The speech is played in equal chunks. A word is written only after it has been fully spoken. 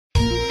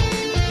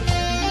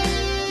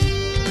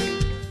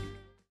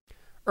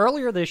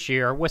Earlier this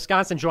year,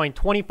 Wisconsin joined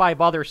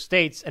 25 other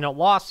states in a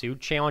lawsuit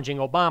challenging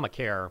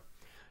Obamacare.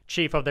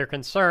 Chief of their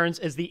concerns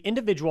is the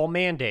individual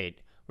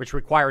mandate, which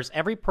requires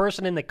every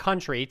person in the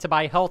country to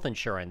buy health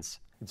insurance.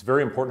 It's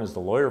very important as the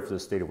lawyer for the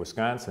state of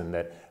Wisconsin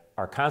that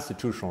our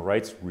constitutional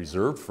rights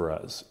reserved for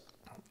us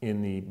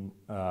in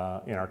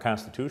our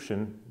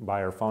Constitution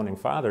by our founding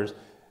fathers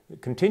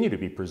continue to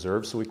be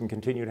preserved so we can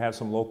continue to have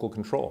some local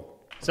control.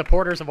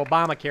 Supporters of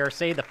Obamacare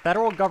say the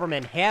federal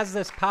government has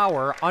this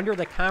power under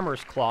the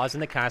Commerce Clause in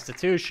the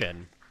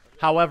Constitution.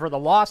 However, the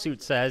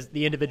lawsuit says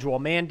the individual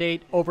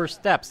mandate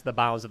oversteps the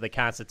bounds of the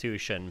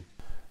Constitution.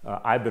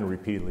 I've been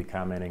repeatedly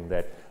commenting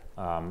that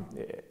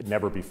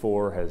never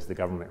before has the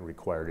government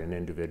required an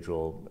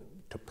individual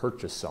to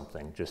purchase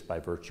something just by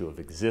virtue of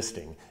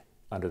existing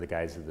under the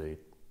guise of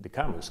the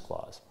Commerce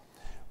Clause.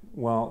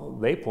 Well,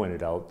 they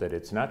pointed out that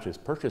it's not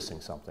just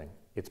purchasing something,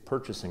 it's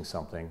purchasing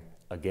something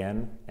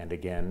again and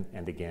again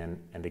and again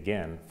and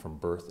again from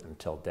birth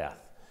until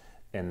death.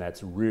 And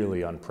that's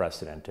really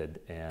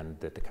unprecedented, and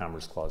that the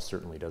Commerce Clause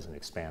certainly doesn't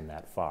expand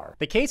that far.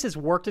 The case has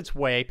worked its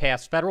way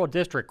past federal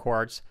district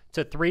courts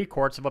to 3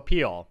 courts of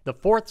appeal. The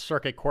Fourth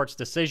Circuit Court's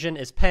decision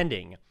is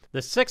pending.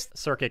 The Sixth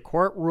Circuit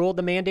Court ruled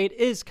the mandate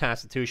is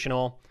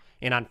constitutional,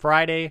 and on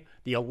Friday,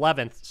 the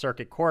 11th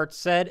Circuit Court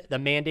said the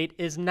mandate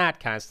is not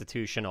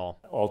constitutional.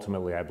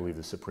 Ultimately, I believe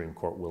the Supreme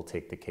Court will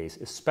take the case,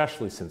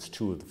 especially since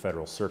 2 of the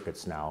federal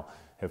circuits now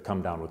have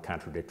come down with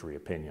contradictory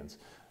opinions.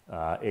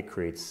 It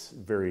creates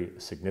very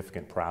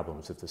significant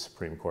problems if the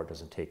Supreme Court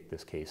doesn't take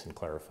this case and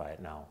clarify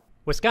it now.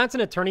 Wisconsin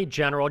Atttorney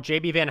General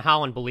J.B. Van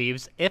Hollen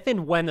believes if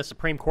and when the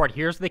Supreme Court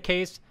hears the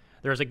case,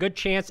 there is a good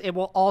chance it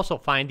will also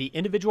find the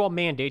individual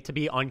mandate to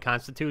be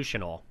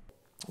unconstitutional.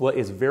 Well,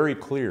 it's very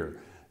clear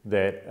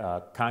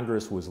that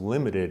Congress was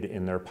limited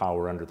in their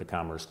power under the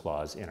Commerce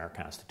Clause in our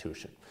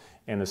Constitution.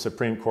 And the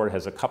Supreme Court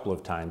has a couple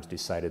of times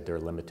decided they're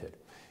limited.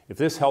 If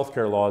this health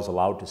care law is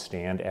allowed to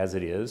stand as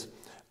it is,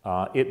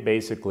 it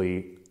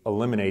basically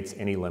eliminates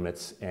any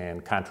limits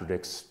and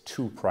contradicts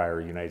 2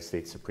 prior United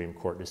States Supreme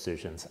Court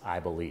decisions, I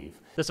believe.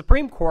 The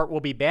Supreme Court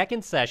will be back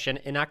in session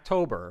in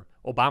October.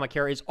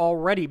 Obamacare is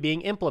already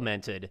being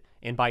implemented,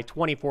 and by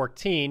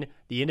 2014,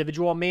 the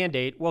individual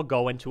mandate will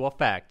go into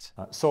effect.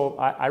 So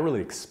I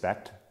really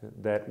expect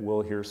that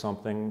we'll hear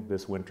something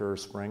this winter or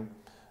spring,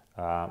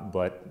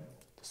 but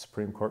the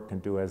Supreme Court can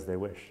do as they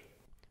wish.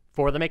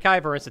 For the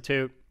MacIver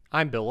Institute,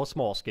 I'm Bill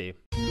Osmolsky.